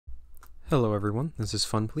Hello everyone, this is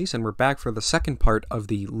Fun Police, and we're back for the second part of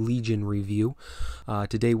the Legion review.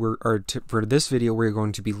 For this video, we're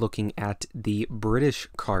going to be looking at the British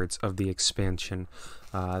cards of the expansion.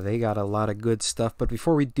 They got a lot of good stuff, but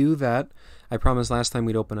before we do that, I promised last time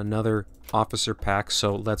we'd open another officer pack,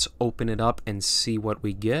 so let's open it up and see what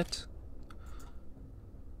we get.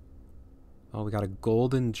 Oh, we got a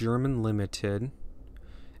Golden German Limited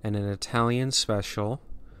and an Italian Special,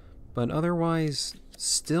 but otherwise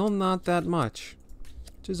still not that much,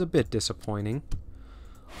 which is a bit disappointing.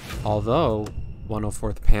 Although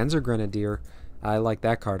 104th Panzer Grenadier, I like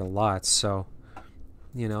that card a lot, so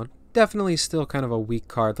you know, definitely still kind of a weak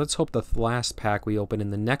card. Let's hope the last pack we open in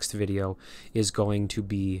the next video is going to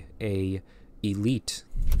be a elite.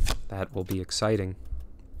 That will be exciting.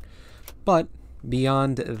 But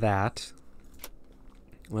beyond that,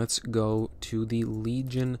 let's go to the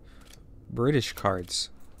Legion British cards.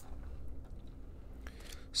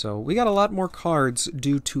 So we got a lot more cards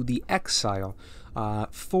due to the Exile.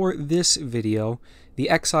 For this video, the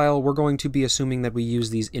Exile, we're going to be assuming that we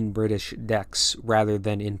use these in British decks rather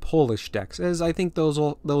than in Polish decks, as I think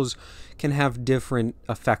those can have different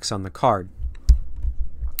effects on the card.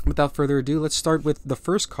 Without further ado, let's start with the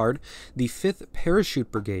first card, the 5th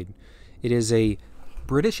Parachute Brigade. It is a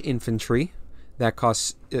British infantry that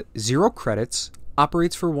costs 0 credits,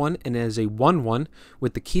 operates for 1, and is a 1/1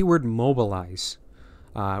 with the keyword mobilize.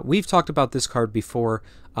 We've talked about this card before,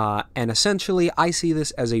 and essentially I see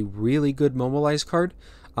this as a really good mobilize card,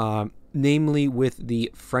 namely with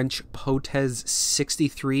the French Potez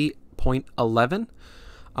 63.11.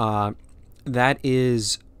 That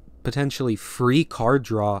is potentially free card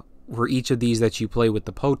draw for each of these that you play with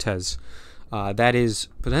the Potez. That is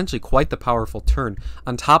potentially quite the powerful turn.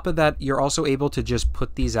 On top of that, you're also able to just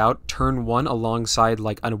put these out turn 1 alongside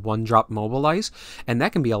like a 1-drop mobilize, and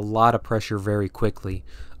that can be a lot of pressure very quickly.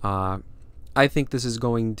 I think this is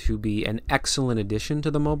going to be an excellent addition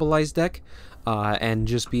to the mobilize deck, and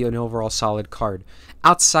just be an overall solid card.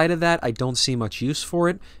 Outside of that, I don't see much use for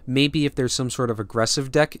it. Maybe if there's some sort of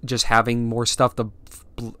aggressive deck, just having more stuff to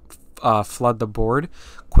flood the board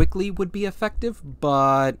quickly would be effective,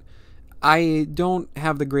 but I don't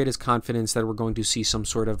have the greatest confidence that we're going to see some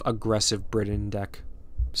sort of aggressive Britain deck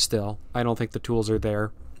still. I don't think the tools are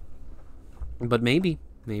there. But maybe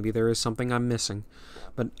there is something I'm missing.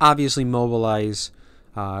 But obviously Mobilize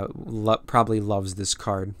probably loves this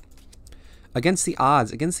card. Against the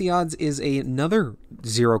Odds. Against the Odds is another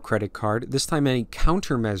 0 credit card, this time a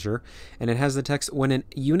countermeasure, and it has the text, when a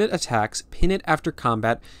unit attacks, pin it after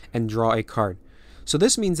combat and draw a card. So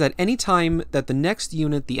this means that any time that the next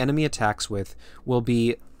unit the enemy attacks with will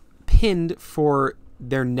be pinned for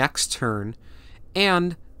their next turn,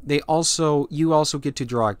 and you also get to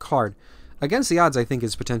draw a card. Against the Odds, I think,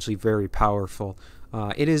 is potentially very powerful.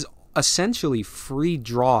 It is essentially free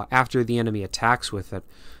draw after the enemy attacks with it.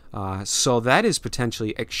 So that is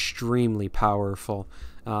potentially extremely powerful.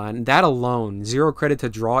 And that alone, 0 credit to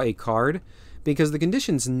draw a card, because the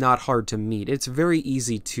condition's not hard to meet. It's very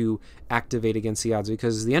easy to activate against the Odds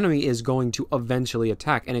because the enemy is going to eventually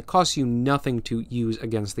attack, and it costs you nothing to use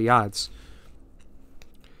against the Odds.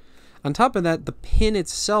 On top of that, the pin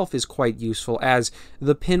itself is quite useful, as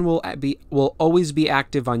the pin will always be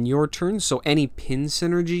active on your turn, so any pin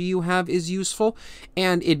synergy you have is useful,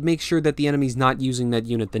 and it makes sure that the enemy's not using that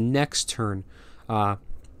unit the next turn.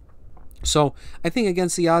 So I think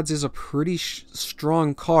Against the Odds is a pretty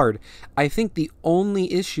strong card. I think the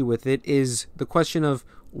only issue with it is the question of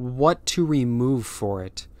what to remove for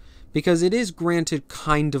it, because it is granted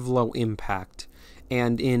kind of low impact,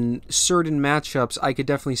 and in certain matchups I could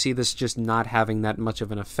definitely see this just not having that much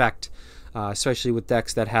of an effect, especially with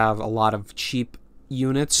decks that have a lot of cheap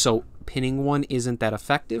units, so pinning one isn't that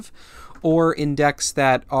effective, or in decks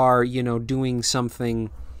that are, you know, doing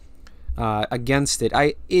something against it.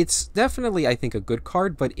 It's definitely, I think, a good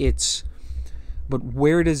card, but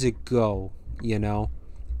where does it go, you know?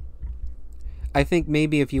 I think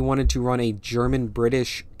maybe if you wanted to run a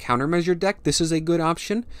German-British countermeasure deck, this is a good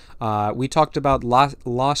option. We talked about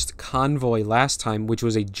Lost Convoy last time, which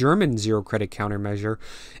was a German 0 credit countermeasure,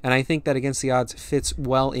 and I think that Against the Odds fits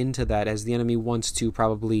well into that, as the enemy wants to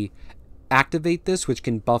probably activate this, which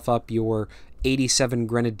can buff up your 87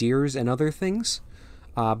 Grenadiers and other things.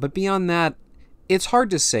 But beyond that, it's hard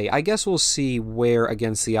to say. I guess we'll see where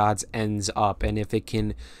Against the Odds ends up, and if it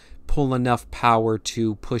can pull enough power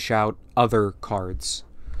to push out other cards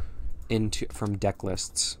from deck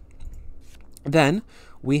lists. Then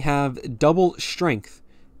we have Double Strength.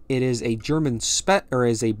 It is a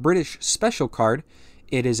British special card.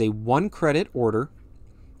 It is a 1 credit order.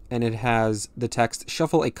 and it has the text,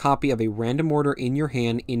 shuffle a copy of a random order in your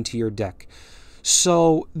hand into your deck.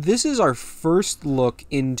 So this is our first look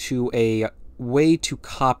into a way to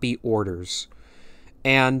copy orders.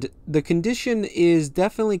 And the condition is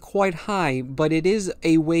definitely quite high, but it is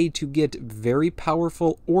a way to get very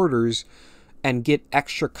powerful orders and get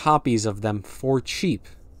extra copies of them for cheap.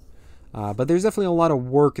 But there's definitely a lot of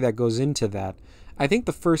work that goes into that. I think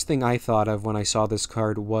the first thing I thought of when I saw this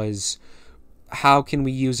card was, how can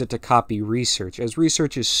we use it to copy research? As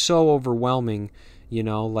research is so overwhelming, you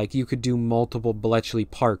know, like you could do multiple Bletchley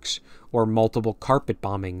Parks or multiple carpet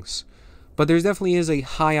bombings. But there definitely is a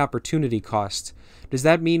high opportunity cost. Does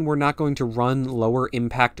that mean we're not going to run lower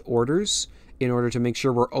impact orders in order to make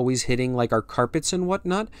sure we're always hitting like our carpets and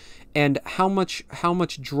whatnot? And how much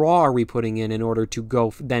draw are we putting in order to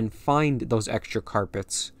go then find those extra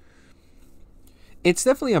carpets? It's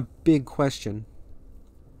definitely a big question.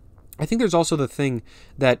 I think there's also the thing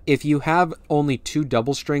that if you have only 2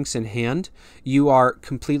 double strengths in hand, you are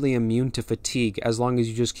completely immune to fatigue as long as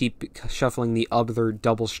you just keep shuffling the other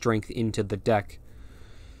double strength into the deck.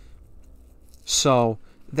 So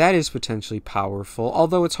that is potentially powerful,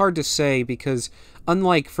 although it's hard to say because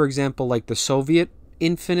unlike, for example, like the Soviet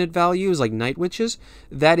infinite values like Night Witches,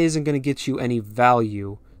 that isn't going to get you any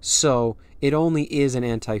value. So it only is an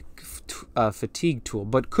anti-fatigue tool,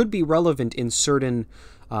 but could be relevant in certain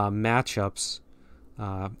matchups.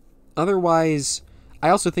 Otherwise, I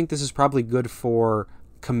also think this is probably good for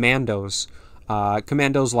commandos.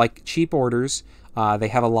 Commandos like cheap orders. They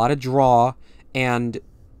have a lot of draw, and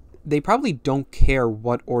they probably don't care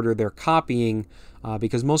what order they're copying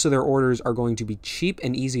because most of their orders are going to be cheap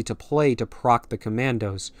and easy to play to proc the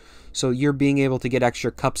commandos. So you're being able to get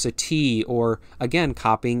extra cups of tea, or again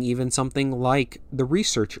copying even something like the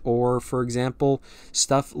research, or for example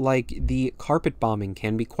stuff like the carpet bombing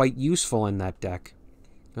can be quite useful in that deck.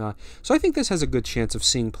 So I think this has a good chance of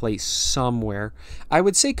seeing play somewhere. I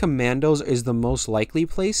would say Commandos is the most likely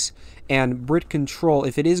place, and Brit Control,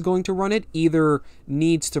 if it is going to run it, either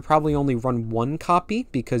needs to probably only run 1 copy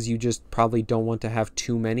because you just probably don't want to have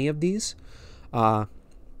too many of these.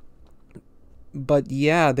 But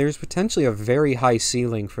yeah, there's potentially a very high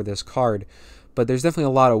ceiling for this card, but there's definitely a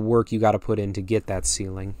lot of work you got to put in to get that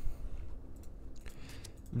ceiling.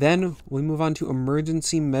 Then we move on to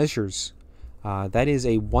Emergency Measures. That is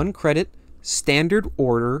a 1 credit standard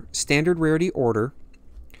rarity order,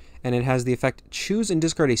 and it has the effect, choose and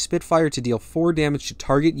discard a Spitfire to deal 4 damage to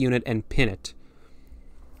target unit and pin it.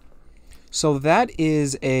 So that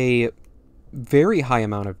is a very high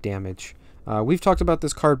amount of damage. We've talked about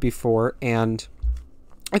this card before, and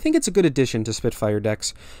I think it's a good addition to Spitfire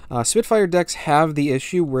decks. Spitfire decks have the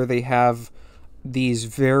issue where they have these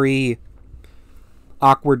very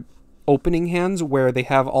awkward opening hands where they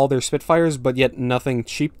have all their Spitfires but yet nothing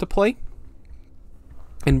cheap to play.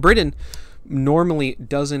 And Britain normally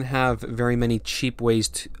doesn't have very many cheap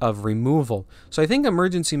ways of removal. So I think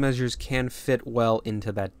Emergency Measures can fit well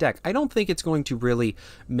into that deck. I don't think it's going to really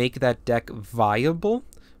make that deck viable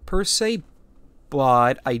per se,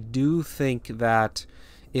 but I do think that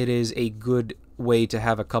it is a good way to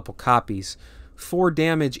have a couple copies. 4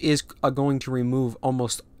 damage is going to remove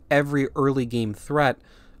almost every early game threat,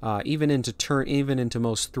 even into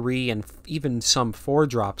most 3 and even some 4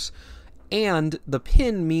 drops. And the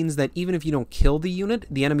pin means that even if you don't kill the unit,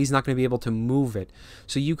 the enemy's not going to be able to move it.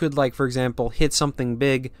 So you could, like, for example, hit something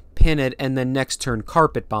big, pin it, and then next turn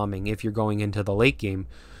carpet bombing if you're going into the late game.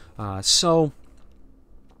 So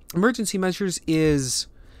Emergency Measures is,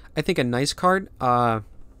 I think, a nice card,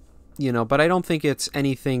 you know, but I don't think it's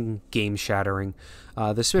anything game-shattering.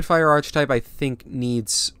 The Spitfire archetype, I think,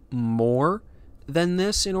 needs more than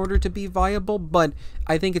this in order to be viable, but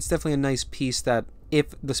I think it's definitely a nice piece that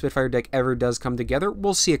if the Spitfire deck ever does come together,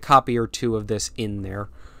 we'll see a copy or 2 of this in there.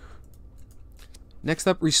 Next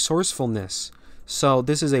up, Resourcefulness. So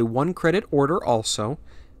this is a 1 credit order also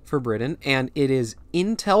for Britain, and it is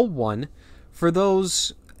Intel 1. For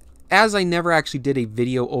those, as I never actually did a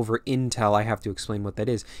video over Intel, I have to explain what that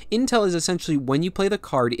is. Intel is essentially when you play the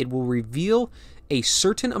card, it will reveal a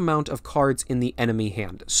certain amount of cards in the enemy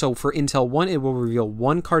hand. So for Intel 1, it will reveal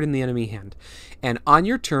 1 card in the enemy hand. And on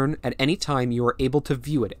your turn, at any time, you are able to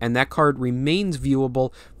view it. And that card remains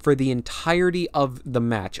viewable for the entirety of the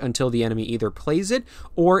match until the enemy either plays it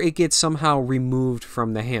or it gets somehow removed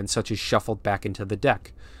from the hand, such as shuffled back into the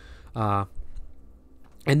deck. And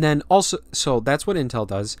then also, so that's what Intel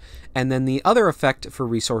does. And then the other effect for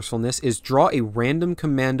Resourcefulness is draw a random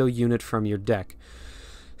commando unit from your deck.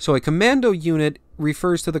 So a commando unit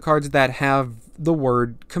refers to the cards that have the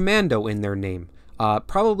word commando in their name.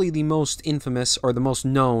 Probably the most infamous or the most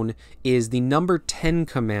known is the number 10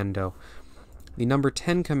 commando. The number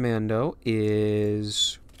 10 commando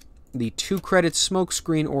is the 2-credit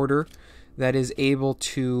smokescreen order that is able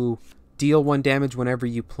to deal 1 damage whenever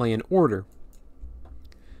you play an order.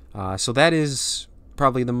 So that is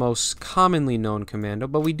probably the most commonly known commando,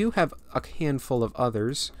 but we do have a handful of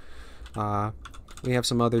others. We have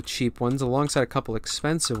some other cheap ones alongside a couple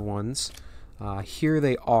expensive ones. Here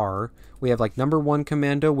they are. We have like number 1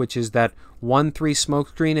 commando, which is that 1/3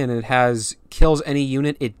 smokescreen, and it has kills any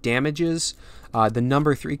unit it damages. The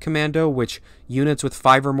number 3 commando, which units with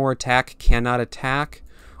 5 or more attack cannot attack.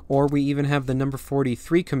 Or we even have the number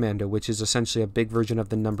 43 commando, which is essentially a big version of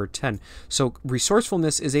the number 10. So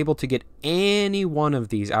resourcefulness is able to get any one of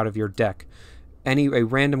these out of your deck, a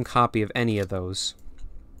random copy of any of those.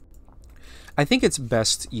 I think its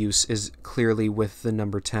best use is clearly with the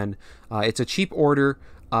number 10. It's a cheap order,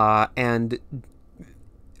 and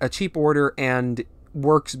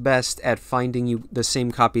works best at finding you the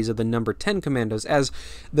same copies of the number 10 commandos, as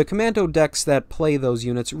the commando decks that play those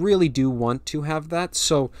units really do want to have that.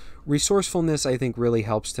 So resourcefulness, I think, really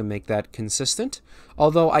helps to make that consistent.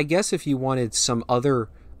 Although I guess if you wanted some of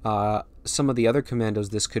the other commandos,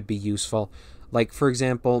 this could be useful. Like, for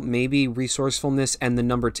example, maybe resourcefulness and the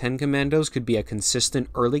number 10 commandos could be a consistent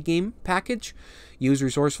early game package. Use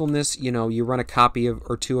resourcefulness, you run a copy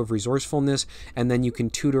or 2 of resourcefulness, and then you can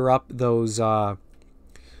tutor up those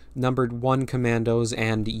numbered 1 commandos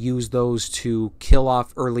and use those to kill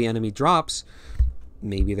off early enemy drops.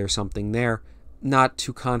 Maybe there's something there. Not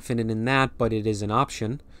too confident in that, but it is an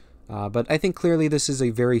option. But I think clearly this is a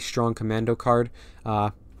very strong commando card.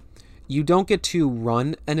 You don't get to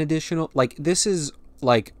run an additional, this is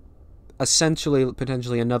essentially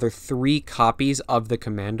potentially another 3 copies of the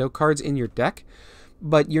commando cards in your deck,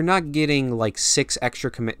 but you're not getting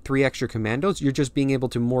 3 extra commandos. You're just being able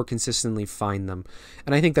to more consistently find them,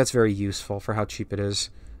 and I think that's very useful for how cheap it is.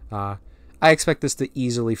 I expect this to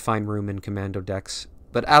easily find room in commando decks,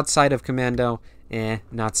 but outside of commando,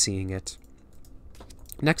 not seeing it.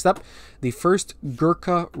 Next up, the first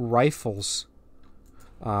Gurkha Rifles.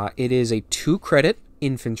 It is a 2-credit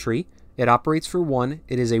infantry. It operates for 1.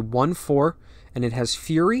 It is a 1/4, and it has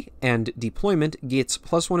Fury and Deployment. Gets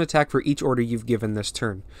 +1 attack for each order you've given this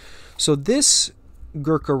turn. So this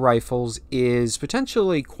Gurkha Rifles is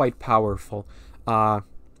potentially quite powerful. The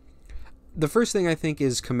first thing I think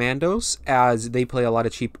is commandos, as they play a lot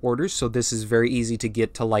of cheap orders, so this is very easy to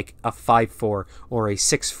get to a 5/4 or a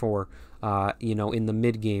 6/4, in the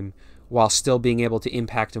mid game, while still being able to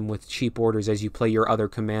impact them with cheap orders as you play your other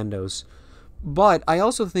commandos. But I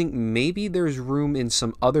also think maybe there's room in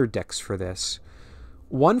some other decks for this.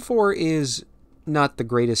 1/4 is not the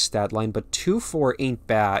greatest stat line, but 2/4 ain't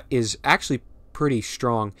bad, is actually pretty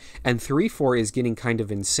strong, and 3/4 is getting kind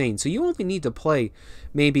of insane. So you only need to play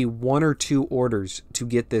maybe 1 or 2 orders to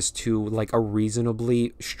get this to a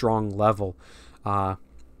reasonably strong level.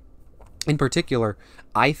 In particular,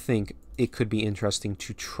 I think it could be interesting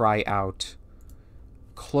to try out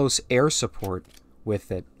close air support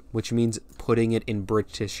with it, which means putting it in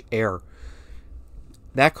British air.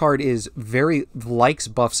 That card likes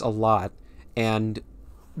buffs a lot, and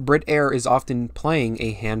Brit Air is often playing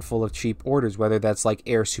a handful of cheap orders, whether that's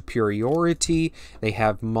air superiority. They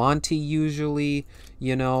have Monty usually,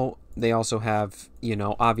 they also have,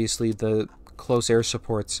 obviously the close air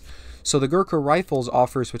supports. So the Gurkha Rifles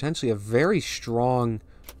offers potentially a very strong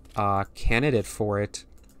candidate for it,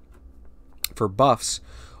 for buffs,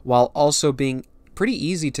 while also being pretty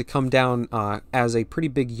easy to come down as a pretty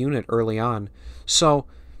big unit early on. So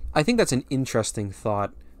I think that's an interesting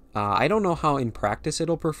thought. I don't know how in practice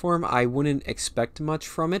it'll perform. I wouldn't expect much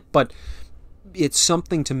from it, but it's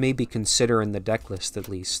something to maybe consider in the deck list at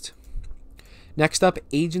least. Next up,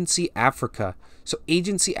 Agency Africa. So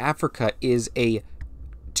Agency Africa is a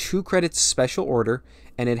 2-credit special order,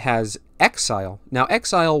 and it has Exile. Now,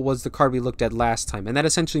 Exile was the card we looked at last time, and that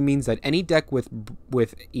essentially means that any deck with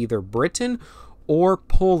either Britain or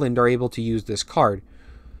Poland are able to use this card.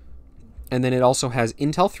 And then it also has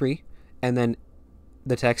Intel 3, and then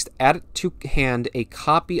the text, add to hand a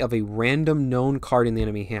copy of a random known card in the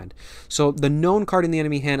enemy hand. So the known card in the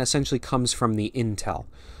enemy hand essentially comes from the Intel.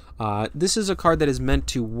 This is a card that is meant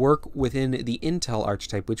to work within the Intel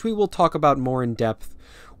archetype, which we will talk about more in depth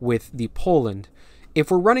with the Poland. If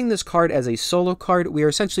we're running this card as a solo card, we are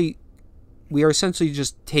essentially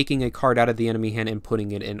just taking a card out of the enemy hand and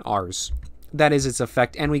putting it in ours. That is its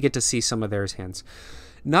effect, and we get to see some of their hands.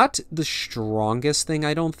 Not the strongest thing,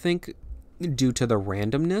 I don't think, due to the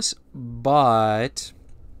randomness, but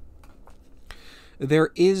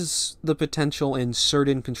there is the potential in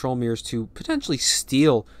certain control mirrors to potentially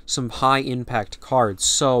steal some high impact cards.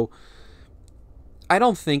 So I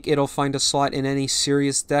don't think it'll find a slot in any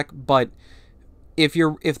serious deck, but if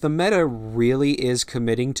the meta really is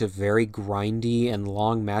committing to very grindy and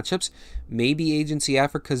long matchups, maybe Agency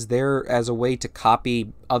Africa's there as a way to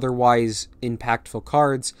copy otherwise impactful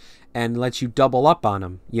cards and let you double up on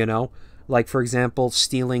them, you know? Like, for example,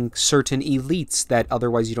 stealing certain elites that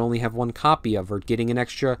otherwise you'd only have one copy of, or getting an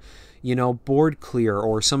extra, you know, board clear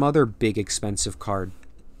or some other big expensive card,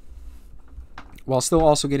 while still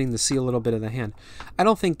also getting to see a little bit of the hand. I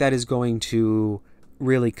don't think that is going to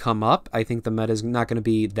really come up. I think the meta is not going to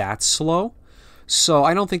be that slow. So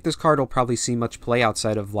I don't think this card will probably see much play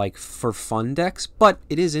outside of, like, for fun decks, but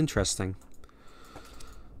it is interesting.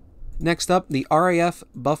 Next up, the RAF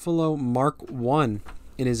Buffalo Mark 1.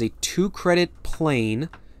 It is a 2-credit plane.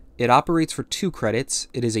 It operates for 2 credits.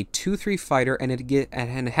 It is a 2/3 fighter, and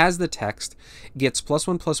it has the text, gets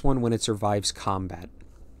 +1/+1 when it survives combat.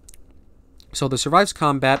 So the survives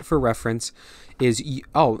combat, for reference, is,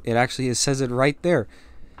 oh, it actually says it right there.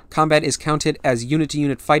 Combat is counted as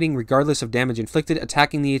unit-to-unit fighting regardless of damage inflicted.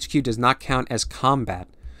 Attacking the HQ does not count as combat.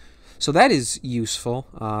 So that is useful,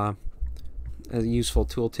 a useful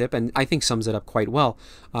tooltip, and I think sums it up quite well.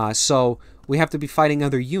 So we have to be fighting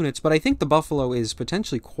other units, but I think the Buffalo is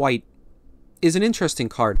potentially is an interesting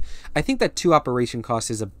card. I think that 2 operation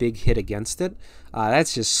cost is a big hit against it.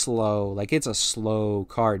 That's just slow. Like, it's a slow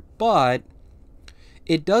card, but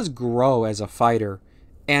it does grow as a fighter.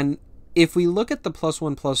 And if we look at the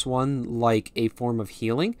 +1/+1 like a form of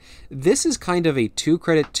healing, this is kind of a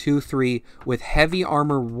 2-credit 2/3 with heavy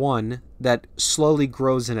armor 1 that slowly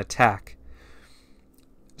grows in attack.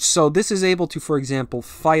 So this is able to, for example,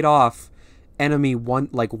 fight off enemy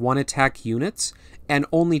one attack units and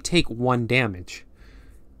only take 1 damage.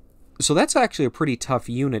 So that's actually a pretty tough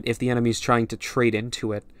unit if the enemy is trying to trade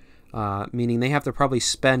into it, meaning they have to probably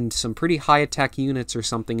spend some pretty high attack units or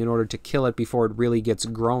something in order to kill it before it really gets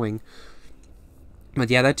growing.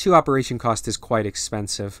 But yeah, that 2 operation cost is quite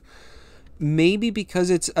expensive. Maybe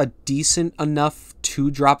because it's a decent enough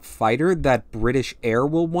 2-drop fighter that British Air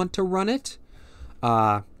will want to run it.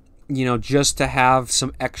 You know, just to have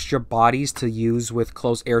some extra bodies to use with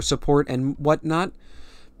close air support and whatnot.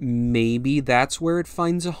 Maybe that's where it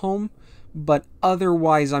finds a home, but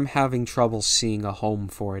otherwise I'm having trouble seeing a home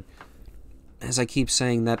for it. As I keep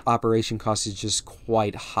saying, that operation cost is just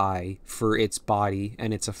quite high for its body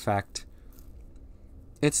and its effect.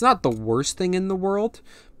 It's not the worst thing in the world,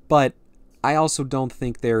 but I also don't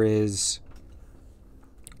think there is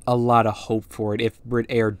a lot of hope for it if Brit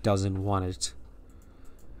Air doesn't want it.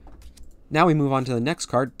 Now we move on to the next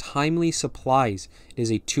card, Timely Supplies. It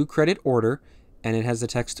is a 2-credit order, and it has the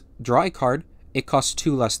text, draw a card. It costs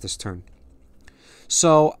 2 less this turn.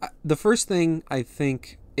 So the first thing I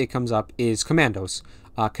think it comes up is Commandos.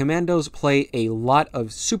 Commandos play a lot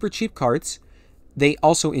of super cheap cards. They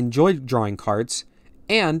also enjoy drawing cards,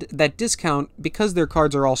 and that discount, because their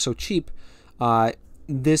cards are also cheap,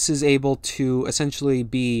 this is able to essentially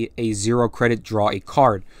be a 0-credit draw a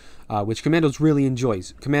card. Which Commandos really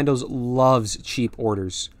enjoys. Commandos loves cheap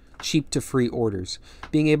orders, cheap to free orders.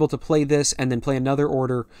 Being able to play this and then play another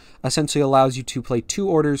order essentially allows you to play 2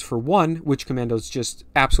 orders for 1, which Commandos just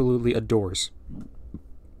absolutely adores.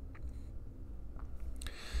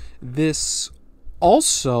 This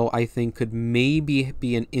also, I think, could maybe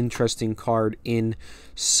be an interesting card in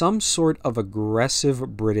some sort of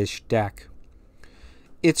aggressive British deck.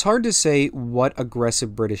 It's hard to say what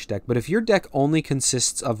aggressive British deck, but if your deck only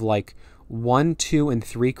consists of like 1, 2, and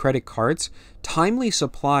 3 credit cards, Timely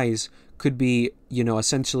Supplies could be, you know,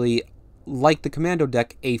 essentially like the Commando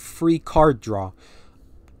deck, a free card draw,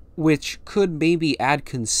 which could maybe add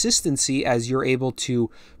consistency as you're able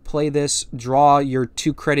to play this, draw your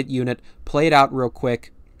 2-credit unit, play it out real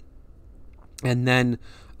quick, and then,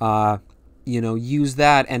 you know, use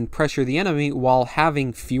that and pressure the enemy while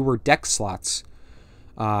having fewer deck slots.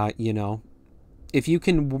 You know, if you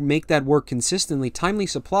can make that work consistently, Timely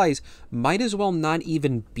Supplies might as well not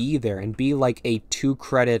even be there and be like a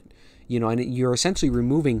 2-credit, you know, and you're essentially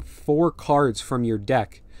removing 4 cards from your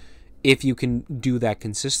deck if you can do that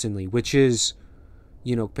consistently, which is,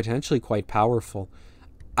 you know, potentially quite powerful.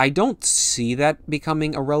 I don't see that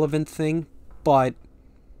becoming a relevant thing, but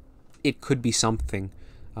it could be something.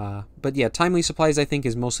 But yeah, Timely Supplies I think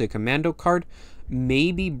is mostly a Commando card.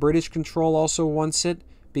 Maybe British Control also wants it,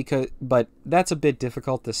 but that's a bit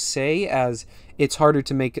difficult to say, as it's harder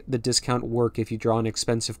to make the discount work if you draw an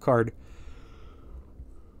expensive card.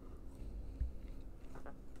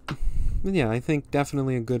 But yeah, I think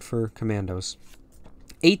definitely a good for Commandos.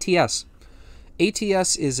 ATS.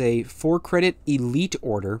 ATS is a 4-credit elite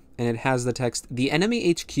order, and it has the text, the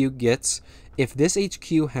enemy HQ gets, if this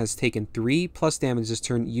HQ has taken 3+ damage this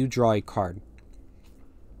turn, you draw a card.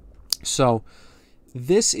 So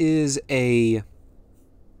this is a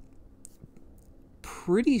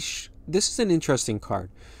this is an interesting card.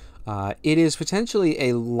 It is potentially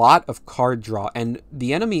a lot of card draw, and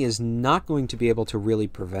the enemy is not going to be able to really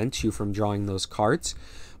prevent you from drawing those cards,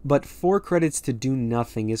 but 4 credits to do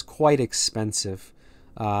nothing is quite expensive.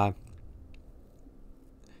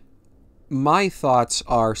 My thoughts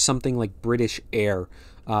are something like British Air.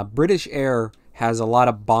 British Air has a lot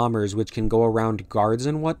of bombers which can go around guards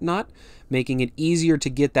and whatnot, making it easier to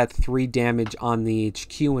get that 3 damage on the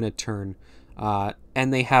HQ in a turn.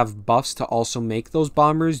 And they have buffs to also make those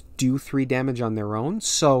bombers do 3 damage on their own.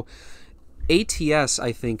 So ATS,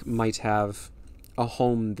 I think, might have a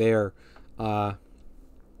home there.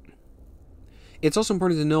 It's also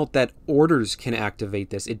important to note that orders can activate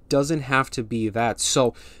this. It doesn't have to be that.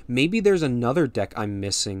 So maybe there's another deck I'm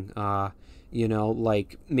missing. You know,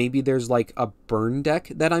 like maybe there's like a burn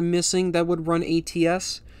deck that I'm missing that would run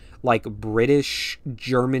ATS. Like British,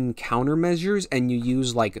 German countermeasures, and you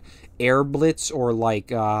use like Air Blitz or like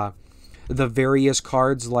the various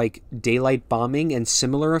cards like Daylight Bombing and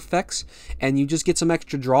similar effects, and you just get some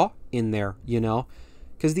extra draw in there, you know?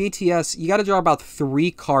 Because the ATS, you got to draw about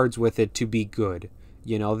 3 cards with it to be good.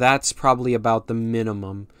 You know, that's probably about the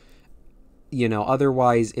minimum. You know,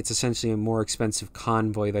 otherwise it's essentially a more expensive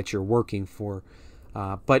convoy that you're working for.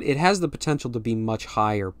 But it has the potential to be much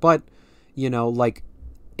higher. But, you know, like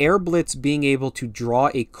Air Blitz being able to draw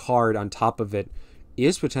a card on top of it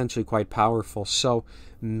is potentially quite powerful. So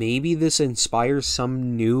maybe this inspires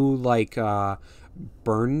some new like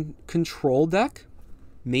burn control deck.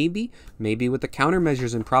 Maybe with the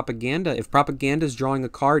countermeasures and propaganda. If propaganda is drawing a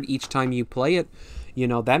card each time you play it, you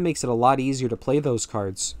know, that makes it a lot easier to play those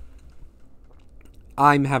cards.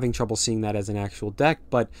 I'm having trouble seeing that as an actual deck,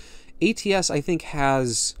 but ATS I think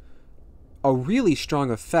has a really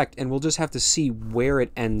strong effect, and we'll just have to see where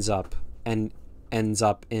it ends up in,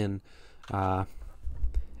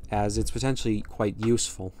 as it's potentially quite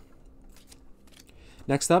useful.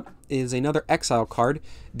 Next up is another exile card,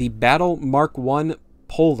 the Battle Mark I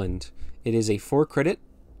Poland. It is a 4-credit,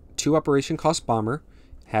 2 operation cost bomber,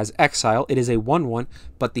 has exile. It is a 1/1,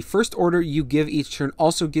 but the first order you give each turn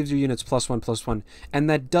also gives your units +1/+1, and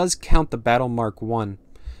that does count the Battle Mark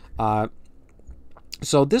I.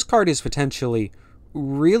 So this card is potentially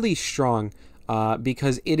really strong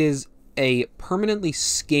because it is a permanently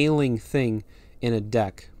scaling thing in a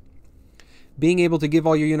deck. Being able to give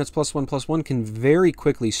all your units +1/+1 can very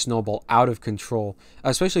quickly snowball out of control,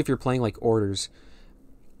 especially if you're playing like orders.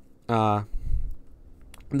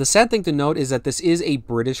 The sad thing to note is that this is a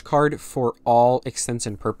British card for all extents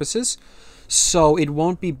and purposes, so it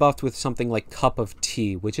won't be buffed with something like Cup of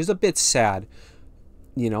Tea, which is a bit sad.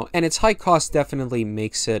 You know, and its high cost definitely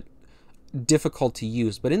makes it difficult to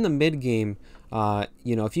use. But in the mid game,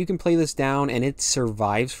 you know, if you can play this down and it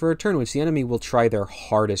survives for a turn, which the enemy will try their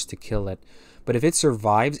hardest to kill it, but if it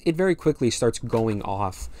survives, it very quickly starts going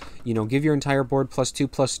off. You know, give your entire board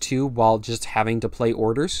 +2/+2 while just having to play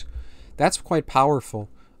orders. That's quite powerful.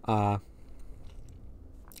 So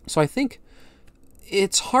I think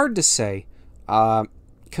it's hard to say.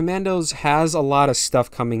 Commandos has a lot of stuff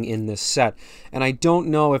coming in this set, and I don't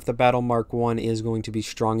know if the Battle Mark I is going to be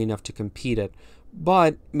strong enough to compete it,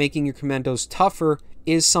 but making your Commandos tougher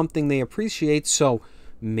is something they appreciate, so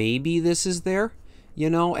maybe this is there, you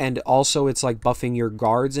know, and also it's like buffing your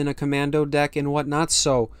guards in a Commando deck and whatnot,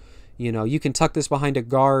 so, you know, you can tuck this behind a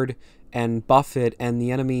guard and buff it, and the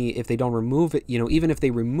enemy, if they don't remove it, you know, even if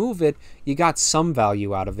they remove it, you got some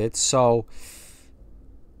value out of it, so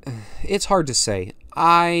it's hard to say.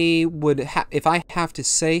 I would if I have to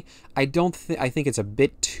say, I think it's a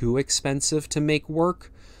bit too expensive to make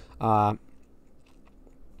work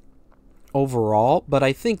overall, but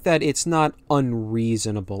I think that it's not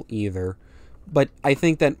unreasonable either. But I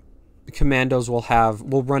think that Commandos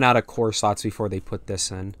will run out of core slots before they put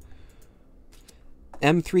this in.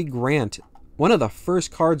 M3 Grant, one of the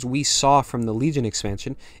first cards we saw from the Legion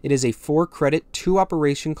expansion. It is a 4-credit, 2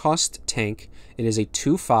 operation cost tank. It is a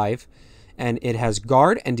 2/5, and it has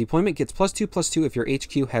guard, and deployment gets +2/+2 if your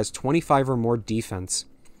HQ has 25 or more defense.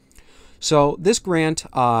 So this Grant,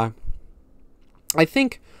 I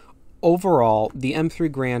think overall the M3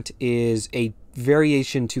 Grant is a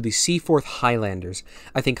variation to the Seaforth Highlanders.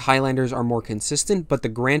 I think Highlanders are more consistent, but the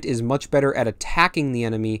Grant is much better at attacking the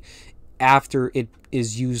enemy after it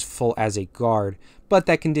is useful as a guard, but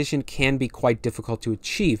that condition can be quite difficult to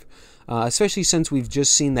achieve, especially since we've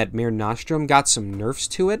just seen that Mare Nostrum got some nerfs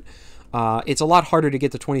to it. it's a lot harder to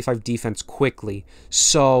get to 25 defense quickly.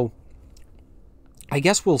 So I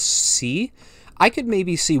guess we'll see. I could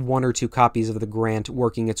maybe see 1 or 2 copies of the Grant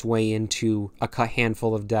working its way into a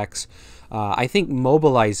handful of decks. I think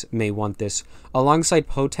Mobilize may want this. Alongside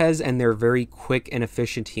Potez and their very quick and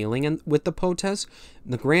efficient healing with the Potez,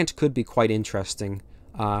 the Grant could be quite interesting.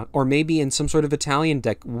 Or maybe in some sort of Italian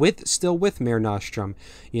deck still with Mare Nostrum.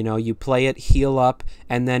 You know, you play it, heal up,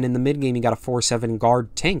 and then in the mid game you got a 4/7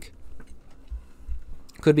 guard tank.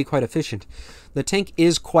 Could be quite efficient. The tank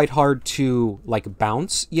is quite hard to like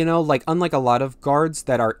bounce, you know, like unlike a lot of guards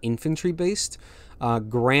that are infantry based. The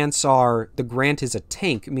Grant is a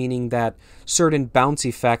tank, meaning that certain bounce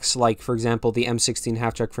effects, like for example the M16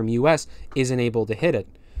 half-track from US, isn't able to hit it,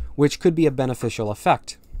 which could be a beneficial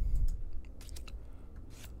effect.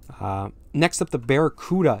 Next up, the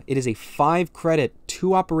Barracuda. It is a 5 credit,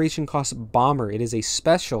 2 operation cost bomber. It is a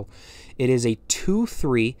special. It is a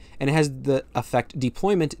 2/3, and it has the effect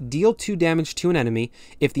deployment, deal 2 damage to an enemy.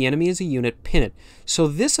 If the enemy is a unit, pin it. So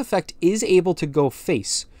this effect is able to go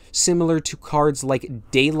face, similar to cards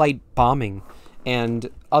like Daylight Bombing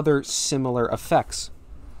and other similar effects.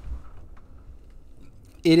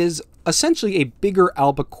 It is essentially a bigger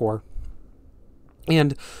albacore.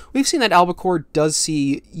 And we've seen that albacore does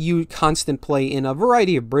see constant play in a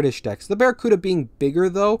variety of British decks. The Barracuda being bigger,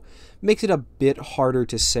 though, makes it a bit harder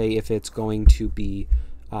to say if it's going to be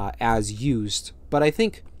as used. But I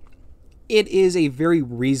think it is a very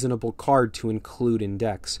reasonable card to include in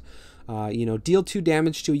decks. You know, deal 2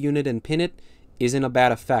 damage to a unit and pin it isn't a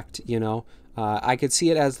bad effect, you know. I could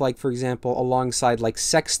see it as, like, for example, alongside, like,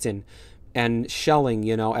 Sexton and Shelling,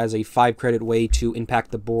 you know, as a 5 credit way to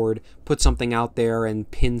impact the board, put something out there and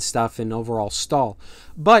pin stuff and overall stall.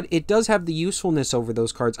 But it does have the usefulness over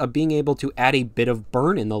those cards of being able to add a bit of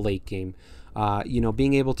burn in the late game. You know,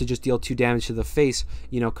 being able to just deal 2 damage to the face,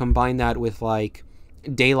 you know, combine that with, like,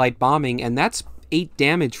 Daylight Bombing, and that's 8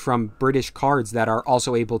 damage from British cards that are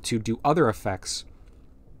also able to do other effects.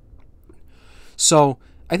 So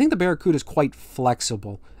I think the Barracuda is quite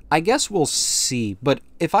flexible. I guess we'll see, but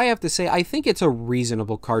if I have to say, I think it's a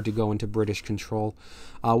reasonable card to go into British control.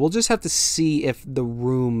 We'll just have to see if the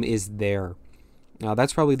room is there.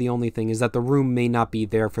 That's probably the only thing, is that the room may not be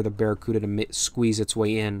there for the Barracuda to squeeze its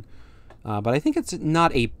way in. But I think it's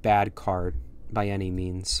not a bad card by any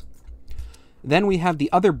means. Then we have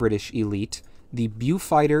the other British elite, the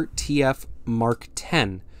Viewfighter TF Mark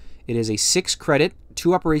 10. It is a 6 credit,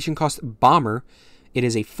 2 operation cost bomber. It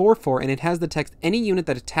is a 4/4, and it has the text, any unit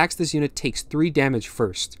that attacks this unit takes 3 damage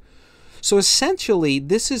first. So essentially,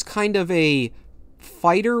 this is kind of a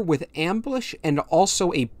fighter with ambush and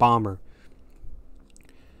also a bomber.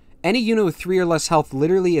 Any unit with 3 or less health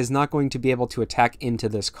literally is not going to be able to attack into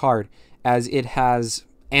this card, as it has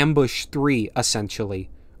ambush 3, essentially,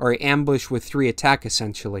 or ambush with 3 attack,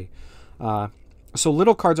 essentially. So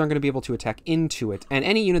little cards aren't going to be able to attack into it, and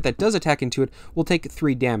any unit that does attack into it will take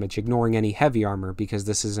 3 damage, ignoring any heavy armor, because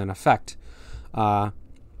this is an effect.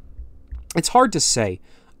 It's hard to say,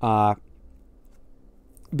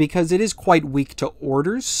 because it is quite weak to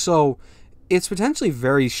orders, so it's potentially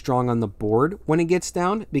very strong on the board when it gets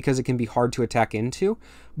down, because it can be hard to attack into,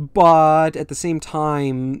 but at the same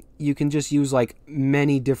time, you can just use like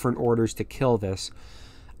many different orders to kill this.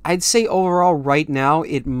 I'd say overall right now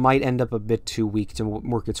it might end up a bit too weak to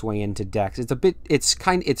work its way into decks.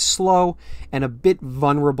 It's slow and a bit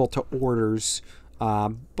vulnerable to orders,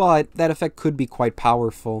 but that effect could be quite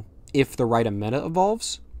powerful if the right meta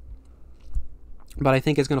evolves. But I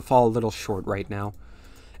think it's going to fall a little short right now.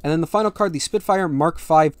 And then the final card, the Spitfire Mark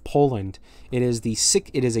 5 Poland. It is a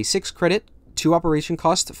 6 credit, 2 operation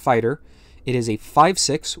cost fighter. It is a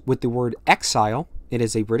 5/6 with the word exile. It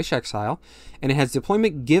is a British exile, and it has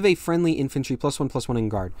deployment, give a friendly infantry +1/+1 in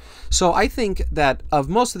guard. So I think that of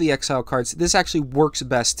most of the exile cards, this actually works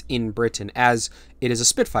best in Britain, as it is a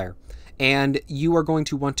Spitfire. And you are going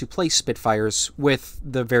to want to play Spitfires with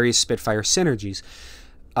the various Spitfire synergies.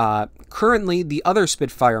 Currently, the other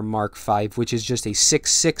Spitfire Mark 5, which is just a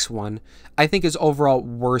 6/6 one, I think is overall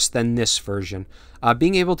worse than this version.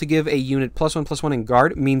 Being able to give a unit +1/+1 in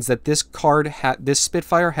guard means that this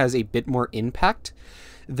Spitfire has a bit more impact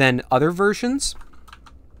than other versions,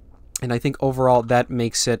 and I think overall that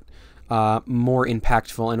makes it more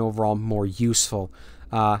impactful and overall more useful.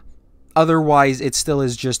 Otherwise, it still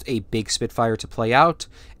is just a big Spitfire to play out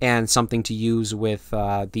and something to use with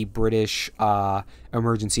the British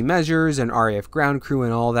emergency measures and RAF ground crew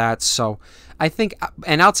and all that. So I think,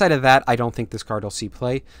 and outside of that, I don't think this card will see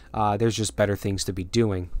play. There's just better things to be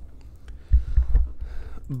doing.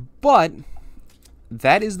 But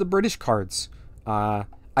that is the British cards.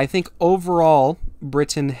 I think overall,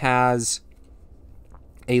 Britain has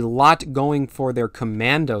a lot going for their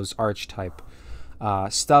commandos archetype.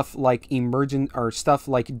 Stuff like stuff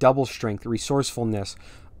like double strength, resourcefulness,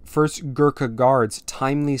 first Gurkha guards,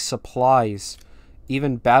 timely supplies,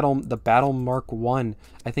 even the battle Mark 1.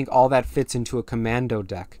 I think all that fits into a commando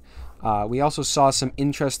deck. We also saw some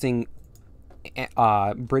interesting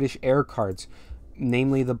British air cards,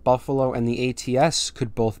 namely the Buffalo and the ATS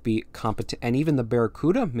could both be competent, and even the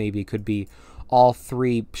Barracuda maybe could be all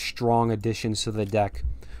three strong additions to the deck.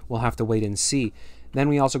 We'll have to wait and see. Then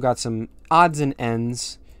we also got some odds and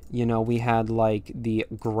ends. You know, we had like the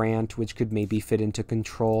Grant, which could maybe fit into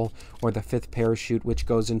Control, or the 5th Parachute, which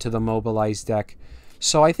goes into the Mobilized deck.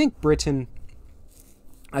 So I think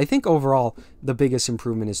overall the biggest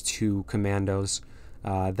improvement is 2 Commandos.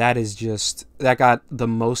 That got the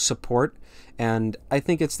most support, and I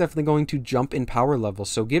think it's definitely going to jump in power level.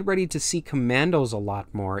 So get ready to see Commandos a lot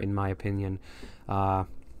more, in my opinion.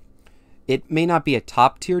 It may not be a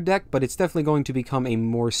top tier deck, but it's definitely going to become a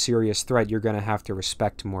more serious threat you're going to have to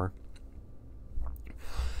respect more.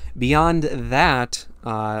 Beyond that,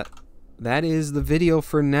 that is the video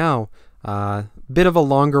for now. Bit of a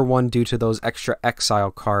longer one due to those extra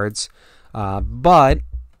exile cards, but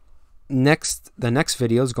the next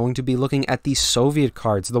video is going to be looking at the Soviet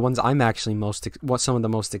cards, the ones I'm actually some of the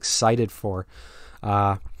most excited for.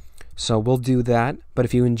 So we'll do that. But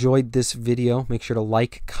if you enjoyed this video, make sure to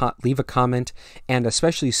leave a comment, and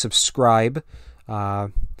especially subscribe.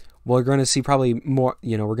 We're going to see probably more.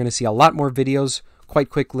 We're going to see a lot more videos quite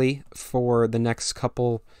quickly for the next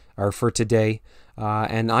couple, or for today.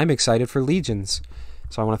 And I'm excited for Legions.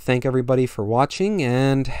 So I want to thank everybody for watching,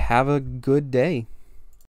 and have a good day.